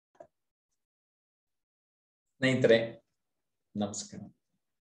ಸ್ನೇಹಿತರೆ ನಮಸ್ಕಾರ.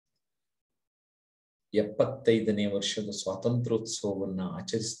 75ನೇ ವರ್ಷದ ಸ್ವಾತಂತ್ರ್ಯೋತ್ಸವವನ್ನು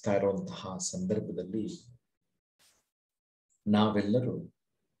ಆಚರಿಸ್ತಾ ಇರುವಂತಹ ಸಂದರ್ಭದಲ್ಲಿ ನಾವೆಲ್ಲರೂ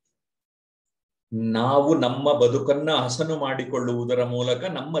ನಾವು ನಮ್ಮ ಬದುಕನ್ನು ಹಸನು ಮಾಡಿಕೊಳ್ಳುವುದರ ಮೂಲಕ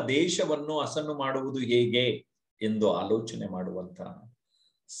ನಮ್ಮ ದೇಶವನ್ನು ಹಸನು ಮಾಡುವುದು ಹೇಗೆ ಎಂದು ಆಲೋಚನೆ ಮಾಡುವಂತಹ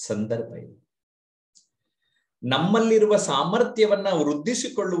ಸಂದರ್ಭ ಇದು. ನಮ್ಮಲ್ಲಿರುವ ಸಾಮರ್ಥ್ಯವನ್ನ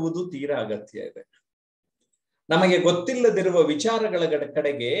ವೃದ್ಧಿಸಿಕೊಳ್ಳುವುದು ತೀರಾ ಅಗತ್ಯ ಇದೆ. ನಮಗೆ ಗೊತ್ತಿಲ್ಲದಿರುವ ವಿಚಾರಗಳ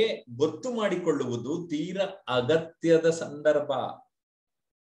ಕಡೆಗೆ ಗೊತ್ತು ಮಾಡಿಕೊಳ್ಳುವುದು ತೀರಾ ಅಗತ್ಯದ ಸಂದರ್ಭ.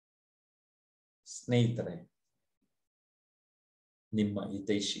 ಸ್ನೇಹಿತರೆ, ನಿಮ್ಮ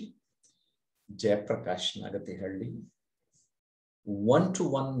ಹಿತೈಷಿ ಜಯಪ್ರಕಾಶ್ ನಾಗತಿಹಳ್ಳಿ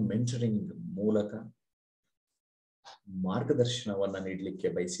 1-to-1 ಮೆಂಟರಿಂಗ್ ಮೂಲಕ ಮಾರ್ಗದರ್ಶನವನ್ನ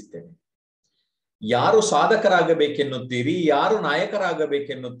ನೀಡಲಿಕ್ಕೆ ಬಯಸಿದ್ದೇನೆ. ಯಾರು ಸಾಧಕರಾಗಬೇಕೆನ್ನುತ್ತೀರಿ, ಯಾರು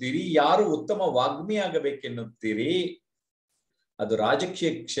ನಾಯಕರಾಗಬೇಕೆನ್ನುತ್ತೀರಿ, ಯಾರು ಉತ್ತಮ ವಾಗ್ಮಿ ಆಗಬೇಕೆನ್ನುತ್ತೀರಿ, ಅದು ರಾಜಕೀಯ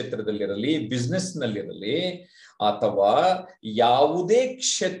ಕ್ಷೇತ್ರದಲ್ಲಿರಲಿ, ಬಿಸ್ನೆಸ್ ನಲ್ಲಿರಲಿ, ಅಥವಾ ಯಾವುದೇ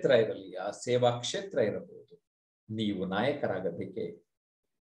ಕ್ಷೇತ್ರ ಇರಲಿ, ಆ ಸೇವಾ ಕ್ಷೇತ್ರ ಇರಬಹುದು, ನೀವು ನಾಯಕರಾಗಬೇಕೆ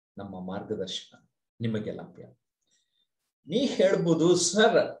ನಮ್ಮ ಮಾರ್ಗದರ್ಶನ ನಿಮಗೆ ಲಭ್ಯ. ನೀ ಹೇಳ್ಬೋದು,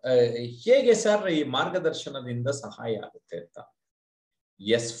 ಸರ್ ಹೇಗೆ ಸರ್ ಈ ಮಾರ್ಗದರ್ಶನದಿಂದ ಸಹಾಯ ಆಗುತ್ತೆ ಅಂತ.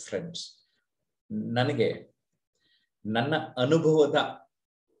 ಎಸ್ ಫ್ರೆಂಡ್ಸ್, ನನಗೆ ನನ್ನ ಅನುಭವದ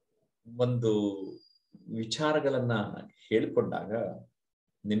ಒಂದು ವಿಚಾರಗಳನ್ನ ಹೇಳಿಕೊಂಡಾಗ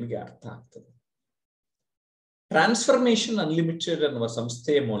ನಿಮಗೆ ಅರ್ಥ ಆಗ್ತದೆ. ಟ್ರಾನ್ಸ್ಫರ್ಮೇಶನ್ ಅನ್ಲಿಮಿಟೆಡ್ ಅನ್ನುವ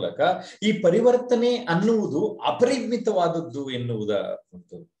ಸಂಸ್ಥೆಯ ಮೂಲಕ ಈ ಪರಿವರ್ತನೆ ಅನ್ನುವುದು ಅಪರಿಮಿತವಾದದ್ದು ಎನ್ನುವುದ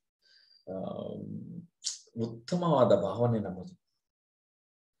ಒಂದು ಉತ್ತಮವಾದ ಭಾವನೆ ನಮ್ಮದು.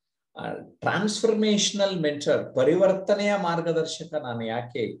 ಟ್ರಾನ್ಸ್ಫರ್ಮೇಶನಲ್ ಮೆಂಟರ್, ಪರಿವರ್ತನೆಯ ಮಾರ್ಗದರ್ಶಕ ನಾನು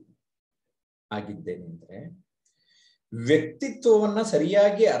ಯಾಕೆ ಆಗಿದ್ದೇನೆ ಅಂದ್ರೆ, ವ್ಯಕ್ತಿತ್ವವನ್ನ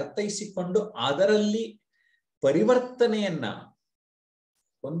ಸರಿಯಾಗಿ ಅರ್ಥೈಸಿಕೊಂಡು ಅದರಲ್ಲಿ ಪರಿವರ್ತನೆಯನ್ನ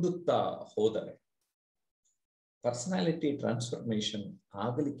ಹೊಂದುತ್ತಾ ಹೋದರೆ ಪರ್ಸನಾಲಿಟಿ ಟ್ರಾನ್ಸ್ಫರ್ಮೇಶನ್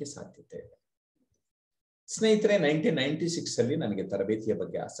ಆಗಲಿಕ್ಕೆ ಸಾಧ್ಯತೆ ಇದೆ. ಸ್ನೇಹಿತರೆ, 1996 ಅಲ್ಲಿ ನನಗೆ ತರಬೇತಿಯ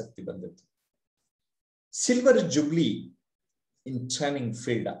ಬಗ್ಗೆ ಆಸಕ್ತಿ ಬಂದಿತ್ತು. ಸಿಲ್ವರ್ ಜುಬ್ಲಿ ಇನ್ ಟ್ರೈನಿಂಗ್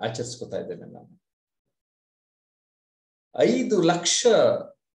ಫೀಲ್ಡ್ ಆಚರಿಸ್ಕೊತಾ ಇದ್ದೇನೆ ನಾನು. 5 ಲಕ್ಷ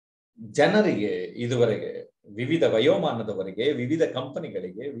ಜನರಿಗೆ ಇದುವರೆಗೆ, ವಿವಿಧ ವಯೋಮಾನದವರೆಗೆ, ವಿವಿಧ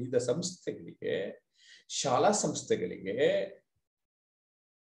ಕಂಪನಿಗಳಿಗೆ, ವಿವಿಧ ಸಂಸ್ಥೆಗಳಿಗೆ, ಶಾಲಾ ಸಂಸ್ಥೆಗಳಿಗೆ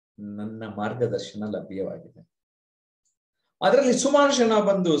ನನ್ನ ಮಾರ್ಗದರ್ಶನ ಲಭ್ಯವಾಗಿದೆ. ಅದರಲ್ಲಿ ಸುಮಾರು ಜನ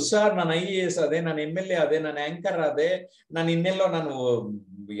ಬಂದು, ಸರ್ ನಾನು IAS ಆದೆ, ನಾನು MLA ಆದೆ, ನಾನು ಆಂಕರ್ ಆದೆ, ನಾನು ಇನ್ನೆಲ್ಲೋ ನಾನು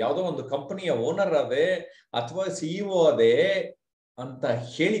ಯಾವುದೋ ಒಂದು ಕಂಪನಿಯ ಓನರ್ ಆದೆ ಅಥವಾ CEO ಆದೆ ಅಂತ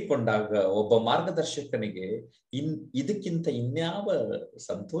ಹೇಳಿಕೊಂಡಾಗ ಒಬ್ಬ ಮಾರ್ಗದರ್ಶಕನಿಗೆ ಇದಕ್ಕಿಂತ ಇನ್ಯಾವ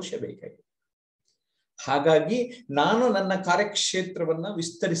ಸಂತೋಷ ಬೇಕಾಗಿದೆ. ಹಾಗಾಗಿ ನಾನು ನನ್ನ ಕಾರ್ಯಕ್ಷೇತ್ರವನ್ನ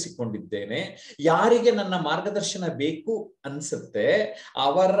ವಿಸ್ತರಿಸಿಕೊಂಡಿದ್ದೇನೆ. ಯಾರಿಗೆ ನನ್ನ ಮಾರ್ಗದರ್ಶನ ಬೇಕು ಅನ್ಸುತ್ತೆ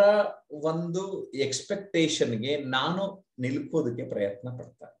ಅವರ ಒಂದು ಎಕ್ಸ್ಪೆಕ್ಟೇಷನ್ಗೆ ನಾನು ನಿಲ್ಕೋದಕ್ಕೆ ಪ್ರಯತ್ನ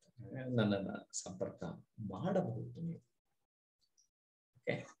ಪಡ್ತಾ ಇದ್ದೇನೆ. ನನ್ನನ್ನು ಸಂಪರ್ಕ ಮಾಡಬಹುದು ನೀವು.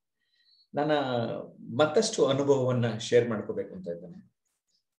 ಓಕೆ, ನನ್ನ ಮತ್ತಷ್ಟು ಅನುಭವವನ್ನ ಶೇರ್ ಮಾಡ್ಕೋಬೇಕು ಅಂತ ಇದ್ದೇನೆ.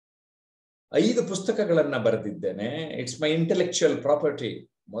 5 ಪುಸ್ತಕಗಳನ್ನ ಬರೆದಿದ್ದೇನೆ. It's my intellectual property.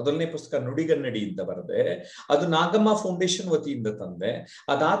 ಮೊದಲನೇ ಪುಸ್ತಕ ನುಡಿಗನ್ನಡಿ ಅಂತ ಬರೆದೆ, ಅದು ನಾಗಮ್ಮ ಫೌಂಡೇಶನ್ ವತಿಯಿಂದ ತಂದೆ.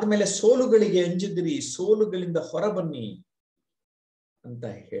 ಅದಾದ್ಮೇಲೆ ಸೋಲುಗಳಿಗೆ ಅಂಜಿದಿರಿ, ಸೋಲುಗಳಿಂದ ಹೊರಬನ್ನಿ ಅಂತ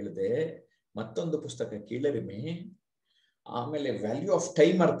ಹೇಳಿದೆ. ಮತ್ತೊಂದು ಪುಸ್ತಕ ಕೀಳರಿಮೆ. ಆಮೇಲೆ ವ್ಯಾಲ್ಯೂ ಆಫ್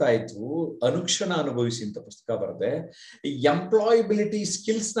ಟೈಮ್ ಅರ್ಥ ಆಯ್ತು, ಅನುಕ್ಷಣ ಅನುಭವಿಸಿ ಅಂತ ಪುಸ್ತಕ ಬರೆದೆ. ಎಂಪ್ಲಾಯಬಿಲಿಟಿ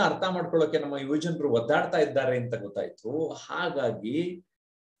ಸ್ಕಿಲ್ಸ್ ನ ಅರ್ಥ ಮಾಡ್ಕೊಳ್ಳೋಕೆ ನಮ್ಮ ಯುವಜನರು ಒದ್ದಾಡ್ತಾ ಇದ್ದಾರೆ ಅಂತ ಗೊತ್ತಾಯ್ತು. ಹಾಗಾಗಿ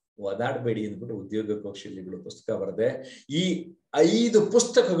ಒದಾಡಬೇಡಿ ಅಂದ್ಬಿಟ್ಟು ಉದ್ಯೋಗ ಕೌಶಲ್ಯಗಳು ಪುಸ್ತಕ ಬರೆದೆ. ಈ 5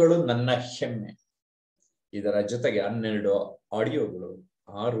 ಪುಸ್ತಕಗಳು ನನ್ನ ಹೆಮ್ಮೆ. ಇದರ ಜೊತೆಗೆ 12 ಆಡಿಯೋಗಳು,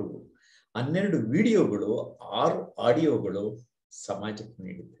 12 ವಿಡಿಯೋಗಳು, 6 ಆಡಿಯೋಗಳು ಸಮಾಜಕ್ಕೆ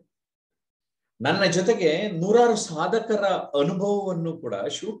ನೀಡಿದೆ. ನನ್ನ ಜೊತೆಗೆ 100 ಸಾಧಕರ ಅನುಭವವನ್ನು ಕೂಡ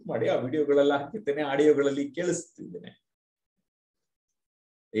ಶೂಟ್ ಮಾಡಿ ಆ ವಿಡಿಯೋಗಳೆಲ್ಲ ಹಾಕಿದ್ದೇನೆ, ಆಡಿಯೋಗಳಲ್ಲಿ ಕೇಳಿಸ್ತಿದ್ದೇನೆ.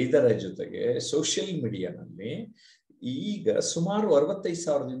 ಇದರ ಜೊತೆಗೆ ಸೋಷಿಯಲ್ ಮೀಡಿಯಾನಲ್ಲಿ ಈಗ ಸುಮಾರು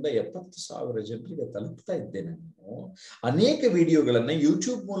 65,000ದಿಂದ 70,000 ಜನರಿಗೆ ತಲುಪ್ತಾ ಇದ್ದೇನೆ. ನಾನು ಅನೇಕ ವಿಡಿಯೋಗಳನ್ನ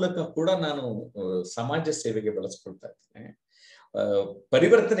ಯೂಟ್ಯೂಬ್ ಮೂಲಕ ಕೂಡ ನಾನು ಸಮಾಜ ಸೇವೆಗೆ ಬಳಸ್ಕೊಳ್ತಾ ಇದ್ದೇನೆ,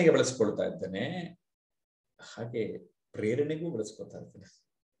 ಪರಿವರ್ತನೆಗೆ ಬಳಸ್ಕೊಳ್ತಾ ಇದ್ದೇನೆ, ಹಾಗೆ ಪ್ರೇರಣೆಗೂ ಬಳಸ್ಕೊಳ್ತಾ ಇದ್ದೇನೆ.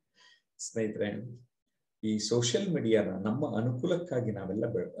 ಸ್ನೇಹಿತರೆ, ಈ ಸೋಷಿಯಲ್ ಮೀಡಿಯಾನ ನಮ್ಮ ಅನುಕೂಲಕ್ಕಾಗಿ ನಾವೆಲ್ಲ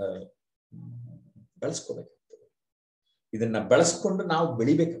ಬಳಸ್ಕೋಬೇಕಾಗ್ತದೆ. ಇದನ್ನ ಬಳಸ್ಕೊಂಡು ನಾವು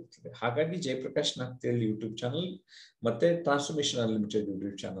ಬೆಳಿಬೇಕಾಗ್ತದೆ. ಹಾಗಾಗಿ ಜಯಪ್ರಕಾಶ್ ನಾಗ್ತಿಹಳ್ಳಿ ಯೂಟ್ಯೂಬ್ ಚಾನಲ್ ಮತ್ತೆ ಟ್ರಾನ್ಸ್ಫರ್ಮೇಶನ್ ಅನ್ಲಿಮಿಟೆಡ್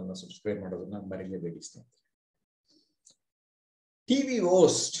ಯೂಟ್ಯೂಬ್ ಚಾನಲ್ ನ ಸಬ್ಸ್ಕ್ರೈಬ್ ಮಾಡೋದನ್ನ ಮರೆಯಲೇಬೇಡಿ ಸ್ನೇಹಿತರೆ. ಟಿವಿ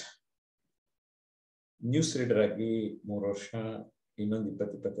ಹೋಸ್ಟ್, ನ್ಯೂಸ್ ರೀಡರ್ ಆಗಿ 3 ವರ್ಷ, ಇನ್ನೊಂದು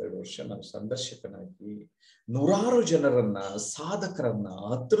 20-22 ವರ್ಷ ನಾನು ಸಂದರ್ಶಕನಾಗಿ ನೂರಾರು ಜನರನ್ನ, ಸಾಧಕರನ್ನ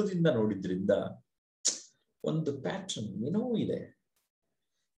ಹತ್ರದಿಂದ ನೋಡಿದ್ರಿಂದ ಒಂದು ಪ್ಯಾಟರ್ನ್ ಏನೋ ಇದೆ.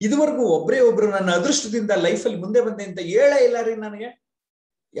 ಇದುವರೆಗೂ ಒಬ್ರು ನನ್ನ ಅದೃಷ್ಟದಿಂದ ಲೈಫಲ್ಲಿ ಮುಂದೆ ಬಂದೆ ಅಂತ ಹೇಳೇ ಇಲ್ಲ ರೀ. ನನಗೆ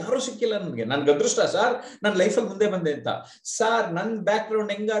ಯಾರು ಸಿಕ್ಕಿಲ್ಲ. ನನ್ಗೆ ಅದೃಷ್ಟ ಸರ್, ನನ್ನ ಲೈಫಲ್ಲಿ ಮುಂದೆ ಬಂದೆ ಅಂತ. ಸರ್, ನನ್ ಬ್ಯಾಕ್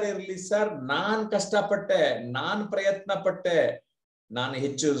ಗ್ರೌಂಡ್ ಹೆಂಗಾರ ಇರಲಿ ಸರ್, ನಾನ್ ಕಷ್ಟಪಟ್ಟೆ, ನಾನ್ ಪ್ರಯತ್ನ ಪಟ್ಟೆ, ನಾನು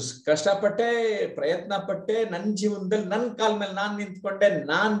ಹೆಚ್ಚು ಕಷ್ಟಪಟ್ಟೆ, ಪ್ರಯತ್ನ ಪಟ್ಟೆ, ನನ್ನ ಜೀವನದಲ್ಲಿ ನನ್ನ ಕಾಲ ಮೇಲೆ ನಾನ್ ನಿಂತ್ಕೊಂಡೆ,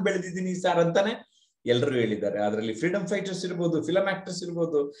 ನಾನ್ ಬೆಳೆದಿದ್ದೀನಿ ಸರ್ ಅಂತಾನೆ ಎಲ್ಲರೂ ಹೇಳಿದ್ದಾರೆ. ಅದರಲ್ಲಿ ಫ್ರೀಡಮ್ ಫೈಟರ್ಸ್ ಇರ್ಬೋದು, ಫಿಲಂ ಆಕ್ಟರ್ಸ್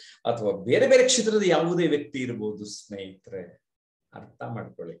ಇರ್ಬೋದು, ಅಥವಾ ಬೇರೆ ಬೇರೆ ಕ್ಷೇತ್ರದ ಯಾವುದೇ ವ್ಯಕ್ತಿ ಇರ್ಬೋದು. ಸ್ನೇಹಿತರೆ, ಅರ್ಥ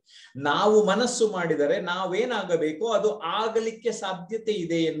ಮಾಡ್ಕೊಳ್ಳಿ, ನಾವು ಮನಸ್ಸು ಮಾಡಿದರೆ ನಾವೇನಾಗಬೇಕೋ ಅದು ಆಗಲಿಕ್ಕೆ ಸಾಧ್ಯತೆ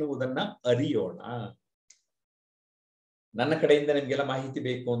ಇದೆ ಎನ್ನುವುದನ್ನ ಅರಿಯೋಣ. ನನ್ನ ಕಡೆಯಿಂದ ನಿಮ್ಗೆಲ್ಲ ಮಾಹಿತಿ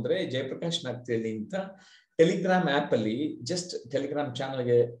ಬೇಕು ಅಂದ್ರೆ ಜಯಪ್ರಕಾಶ್ ನಾಗ್ತಿಹಳ್ಳಿ ಅಂತ ಟೆಲಿಗ್ರಾಮ್ ಆಪ್ ಅಲ್ಲಿ ಜಸ್ಟ್ ಟೆಲಿಗ್ರಾಮ್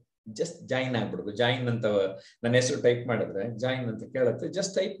ಚಾನಲ್ಗೆ ಜಸ್ಟ್ ಜಾಯಿನ್ ಆಗ್ಬಿಡುದು. ಜಾಯಿನ್ ಅಂತ ನನ್ನ ಹೆಸರು ಟೈಪ್ ಮಾಡಿದ್ರೆ ಜಾಯಿನ್ ಅಂತ ಕೇಳುತ್ತೆ.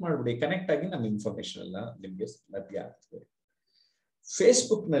 ಜಸ್ಟ್ ಟೈಪ್ ಮಾಡ್ಬಿಡಿ, ಕನೆಕ್ಟ್ ಆಗಿ ನಮ್ಮ ಇನ್ಫಾರ್ಮೇಶನ್ ಎಲ್ಲ ನಿಮ್ಗೆ ಲಭ್ಯ ಆಗ್ತದೆ.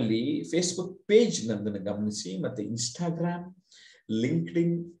 ಫೇಸ್ಬುಕ್ ನಲ್ಲಿ ಫೇಸ್ಬುಕ್ ಪೇಜ್ ನಂದನ್ನು ಗಮನಿಸಿ, ಮತ್ತೆ ಇನ್ಸ್ಟಾಗ್ರಾಮ್,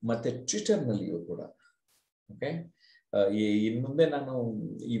 ಲಿಂಕ್ಡ್ಇನ್ ಮತ್ತೆ ಟ್ವಿಟರ್ ನಲ್ಲಿಯೂ ಕೂಡ. ಓಕೆ, ಇನ್ ಮುಂದೆ ನಾನು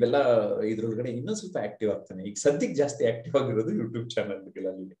ಇವೆಲ್ಲ ಇದ್ರೊಳಗಡೆ ಇನ್ನೂ ಸ್ವಲ್ಪ ಆಕ್ಟಿವ್ ಆಗ್ತಾನೆ. ಈಗ ಸದ್ಯಕ್ಕೆ ಜಾಸ್ತಿ ಆಕ್ಟಿವ್ ಆಗಿರೋದು ಯೂಟ್ಯೂಬ್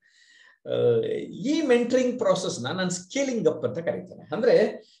ಚಾನಲ್ಗಳಲ್ಲಿ. ಈ ಮೆಂಟರಿಂಗ್ ಪ್ರಾಸೆಸ್ ನಾನು ಸ್ಕೇಲಿಂಗ್ ಅಪ್ ಅಂತ ಕರೀತೇನೆ. ಅಂದ್ರೆ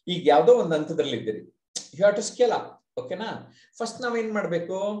ಈಗ ಯಾವ್ದೋ ಒಂದು ಹಂತದಲ್ಲಿ ಇದ್ದೀರಿ, you have to scale up. ಓಕೆನಾ? ಫಸ್ಟ್ ನಾವೇನ್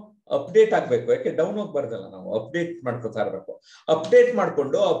ಮಾಡ್ಬೇಕು? ಅಪ್ಡೇಟ್ ಆಗ್ಬೇಕು. ಯಾಕೆ ಡೌನ್ ಹೋಗ್ಬಾರ್ದಲ್ಲ, ನಾವು ಅಪ್ಡೇಟ್ ಮಾಡ್ಕೋತಾ ಇರ್ಬೇಕು. ಅಪ್ಡೇಟ್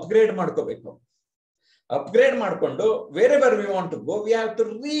ಮಾಡ್ಕೊಂಡು ಅಪ್ಗ್ರೇಡ್ ಮಾಡ್ಕೋಬೇಕು. ಅಪ್ಗ್ರೇಡ್ ಮಾಡ್ಕೊಂಡು wherever we want to go, we have to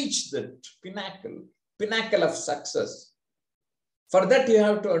reach that pinnacle of success. For that you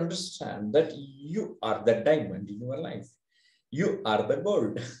have to understand that you are the diamond in your life, you are the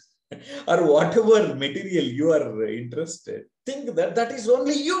gold or whatever material you are interested. Think that that is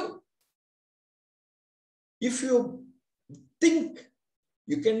only you. If you think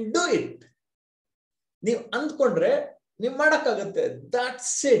you can do it, ನೀವು ಅಂದ್ಕೊಂಡ್ರೆ ನೀವು ಮಾಡಕ್ಕಾಗುತ್ತೆ.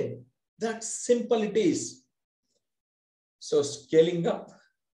 That's it. That simple it is. So scaling up,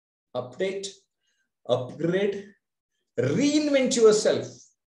 update, upgrade, reinvent yourself.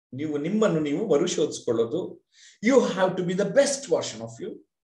 ನೀವು ನಿಮ್ಮನ್ನು ನೀವು ಮರುಶೋಧಿಸಿಕೊಳ್ಳೋದು. You have to be the best version of you.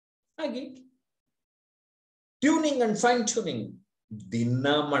 ಹಾಗೆ tuning and fine tuning ದಿನ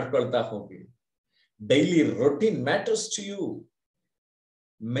ಮಾಡ್ಕೊಳ್ತಾ ಹೋಗಿ. Daily routine matters to you.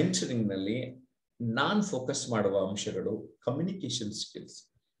 Mentoring ನಲ್ಲಿ ನಾನ್ focus ಮಾಡುವ ಅಂಶಗಳು ಕಮ್ಯುನಿಕೇಶನ್ ಸ್ಕಿಲ್ಸ್,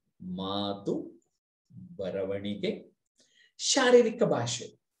 ಮಾತು, ಬರವಣಿಗೆ, ಶಾರೀರಿಕ ಭಾಷೆ.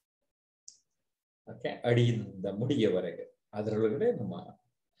 ಓಕೆ, ಅಡಿಯಿಂದ ಮುಡಿಯವರೆಗೆ ಅದರೊಳಗಡೆ ನಮ್ಮ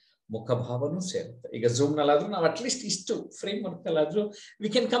ಮುಖಭಾವನೂ ಸೇರುತ್ತೆ. ಈಗ ಝೂಮ್ ನಲ್ಲಾದ್ರೂ ನಾವು ಅಟ್ಲೀಸ್ಟ್ ಇಷ್ಟು frame work ಅಲ್ಲಾದ್ರೂ we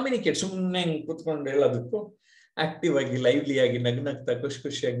can communicate. ಸುಮ್ಮನೆ ಕೂತ್ಕೊಂಡು ಹೇಳೋದಕ್ಕೂ ಆಕ್ಟಿವ್ ಆಗಿ, ಲೈವ್ಲಿ ಆಗಿ, ನಗ್ನಗ್ತಾ,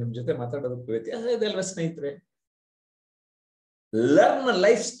 ಖುಷಿಯಾಗಿ ನಿಮ್ ಜೊತೆ ಮಾತಾಡೋದಕ್ಕೂ ವ್ಯತ್ಯಾಸ ಇದೆ ಅಲ್ವಾ ಸ್ನೇಹಿತರೆ? Learn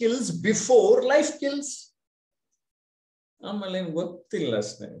life skills before life kills. ಆಮೇಲೆ ಏನ್ ಗೊತ್ತಿಲ್ಲ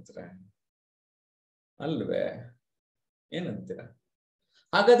ಸ್ನೇಹಿತರೆ, ಅಲ್ವೇ? ಏನಂತೀರ?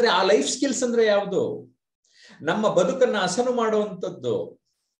 ಹಾಗಾದ್ರೆ ಆ ಲೈಫ್ ಸ್ಕಿಲ್ಸ್ ಅಂದ್ರೆ ಯಾವುದು? ನಮ್ಮ ಬದುಕನ್ನ ಹಸನು ಮಾಡುವಂಥದ್ದು.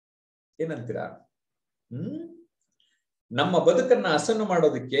 ಏನಂತೀರಾ? ನಮ್ಮ ಬದುಕನ್ನ ಹಸನು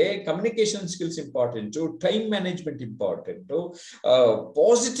ಮಾಡೋದಕ್ಕೆ communication skills important, time management important,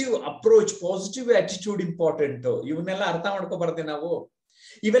 positive approach, positive attitude important. ಇವನ್ನೆಲ್ಲ ಅರ್ಥ ಮಾಡ್ಕೋಬಾರ್ದೆ ನಾವು?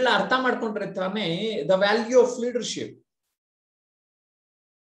 ಇವೆಲ್ಲ ಅರ್ಥ ಮಾಡ್ಕೊಂಡ್ರೆ ತಾನೇ the value of leadership.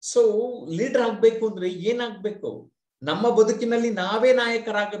 So leader ಆಗ್ಬೇಕು ಅಂದ್ರೆ ಏನಾಗ್ಬೇಕು? ನಮ್ಮ ಬದುಕಿನಲ್ಲಿ ನಾವೇ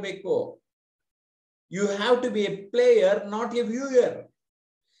ನಾಯಕರಾಗಬೇಕು. You have to B A player, not A ವ್ಯೂಯರ್.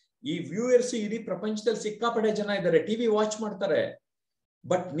 ಈ ವ್ಯೂಯರ್ಸ್ ಇಡೀ ಪ್ರಪಂಚದಲ್ಲಿ ಸಿಕ್ಕಾಪಟ್ಟೆ ಜನ ಇದ್ದಾರೆ, ಟಿವಿ ವಾಚ್ ಮಾಡ್ತಾರೆ.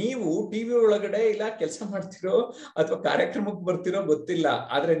 ಬಟ್ ನೀವು ಟಿವಿ ಒಳಗಡೆ ಇಲ್ಲ ಕೆಲಸ ಮಾಡ್ತಿರೋ ಅಥವಾ ಕಾರ್ಯಕ್ರಮಕ್ಕೆ ಬರ್ತಿರೋ ಗೊತ್ತಿಲ್ಲ.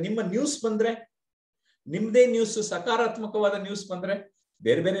 ಆದ್ರೆ ನಿಮ್ಮ ನ್ಯೂಸ್ ಬಂದ್ರೆ, ನಿಮ್ದೇ ನ್ಯೂಸ್, ಸಕಾರಾತ್ಮಕವಾದ ನ್ಯೂಸ್ ಬಂದ್ರೆ,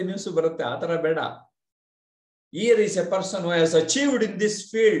 ಬೇರೆ ಬೇರೆ ನ್ಯೂಸ್ ಬರುತ್ತೆ. ಆತರ ಬೇಡ. Here is A person who has achieved in this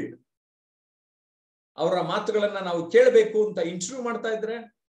field. ಅವರ ಮಾತುಗಳನ್ನ ನಾವು ಕೇಳಬೇಕು ಅಂತ ಇಂಟರ್ವ್ಯೂ ಮಾಡ್ತಾ ಇದ್ರೆ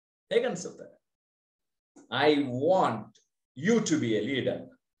ಹೇಗನ್ಸುತ್ತೆ? I want you to B A leader.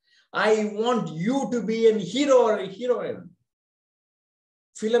 I want you to be a hero or a heroine.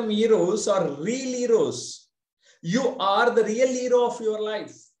 Film heroes are real heroes. You are the real hero of your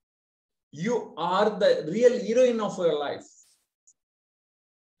life. You are the real heroine of your life.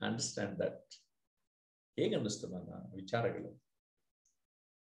 Understand that. ಹೇಗೆ ಅನ್ನಿಸ್ತು ನನ್ನ ವಿಚಾರಗಳು?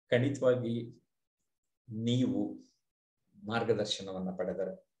 ಖಂಡಿತವಾಗಿ ನೀವು ಮಾರ್ಗದರ್ಶನವನ್ನ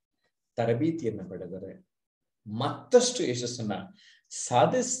ಪಡೆದರೆ, ತರಬೇತಿಯನ್ನು ಪಡೆದರೆ ಮತ್ತಷ್ಟು ಯಶಸ್ಸನ್ನ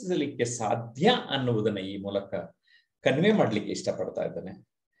ಸಾಧಿಸಲಿಕ್ಕೆ ಸಾಧ್ಯ ಅನ್ನುವುದನ್ನ ಈ ಮೂಲಕ ಕನ್ವೆ ಮಾಡ್ಲಿಕ್ಕೆ ಇಷ್ಟಪಡ್ತಾ ಇದ್ದೇನೆ.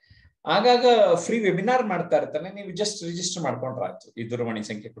 ಆಗಾಗ ಫ್ರೀ ವೆಬಿನಾರ್ ಮಾಡ್ತಾ ಇರ್ತಾನೆ. ನೀವು ಜಸ್ಟ್ ರಿಜಿಸ್ಟರ್ ಮಾಡ್ಕೊಂಡ್ರೆ ಆಯ್ತು. ಈ ದೂರವಾಣಿ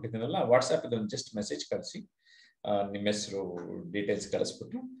ಸಂಖ್ಯೆ ಕೊಟ್ಟಿದ್ದೀನಲ್ಲ, ವಾಟ್ಸ್ಆಪ್ ಇದೊಂದು ಜಸ್ಟ್ ಮೆಸೇಜ್ ಕಳಿಸಿ, ನಿಮ್ಮ ಹೆಸರು ಡೀಟೇಲ್ಸ್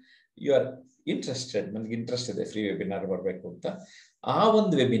ಕಳಿಸ್ಬಿಟ್ಟು ಯು ಆರ್ ಇಂಟ್ರೆಸ್ಟೆಡ್, ನನಗೆ ಇಂಟ್ರೆಸ್ಟ್ ಇದೆ ಫ್ರೀ ವೆಬಿನಾರ್ ಬರಬೇಕು ಅಂತ. ಆ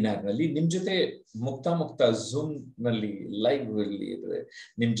ಒಂದು ವೆಬಿನಾರ್ ನಲ್ಲಿ ನಿಮ್ ಜೊತೆ ಮುಕ್ತ ಝೂಮ್ ನಲ್ಲಿ ಲೈವ್ ಅಲ್ಲಿ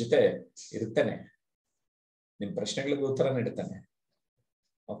ನಿಮ್ ಜೊತೆ ಇರ್ತೇನೆ, ನಿಮ್ ಪ್ರಶ್ನೆಗಳಿಗೆ ಉತ್ತರ ನೀಡ್ತಾನೆ.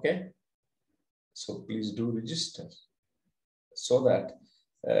 Okay, so please do register so that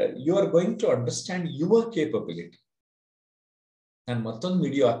you are going to understand your capability. ನಾನು ಮತ್ತೊಂದು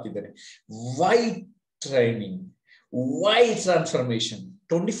ವಿಡಿಯೋ ಹಾಕಿದ್ದೇನೆ, Y training, Y transformation,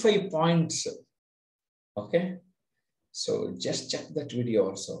 25 points. Okay, so just check that video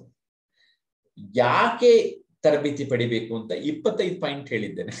also. ಯಾಕೆ ತರಬೇತಿ ಪಡಿಬೇಕು ಅಂತ 25 ಪಾಯಿಂಟ್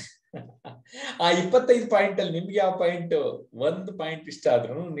ಹೇಳಿದ್ದೇನೆ. ಆ 25 ಪಾಯಿಂಟ್ ಅಲ್ಲಿ ನಿಮ್ಗೆ ಯಾವ ಪಾಯಿಂಟ್, ಒಂದು ಪಾಯಿಂಟ್ ಇಷ್ಟ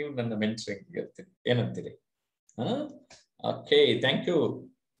ಆದ್ರೂ ನೀವು ನನ್ನ ಮೆಂಟರಿಂಗ್ ಇರ್ತೀರಿ. ಏನಂತೀರಿ? Okay, thank you.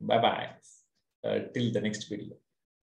 Bye bye. Till the next video.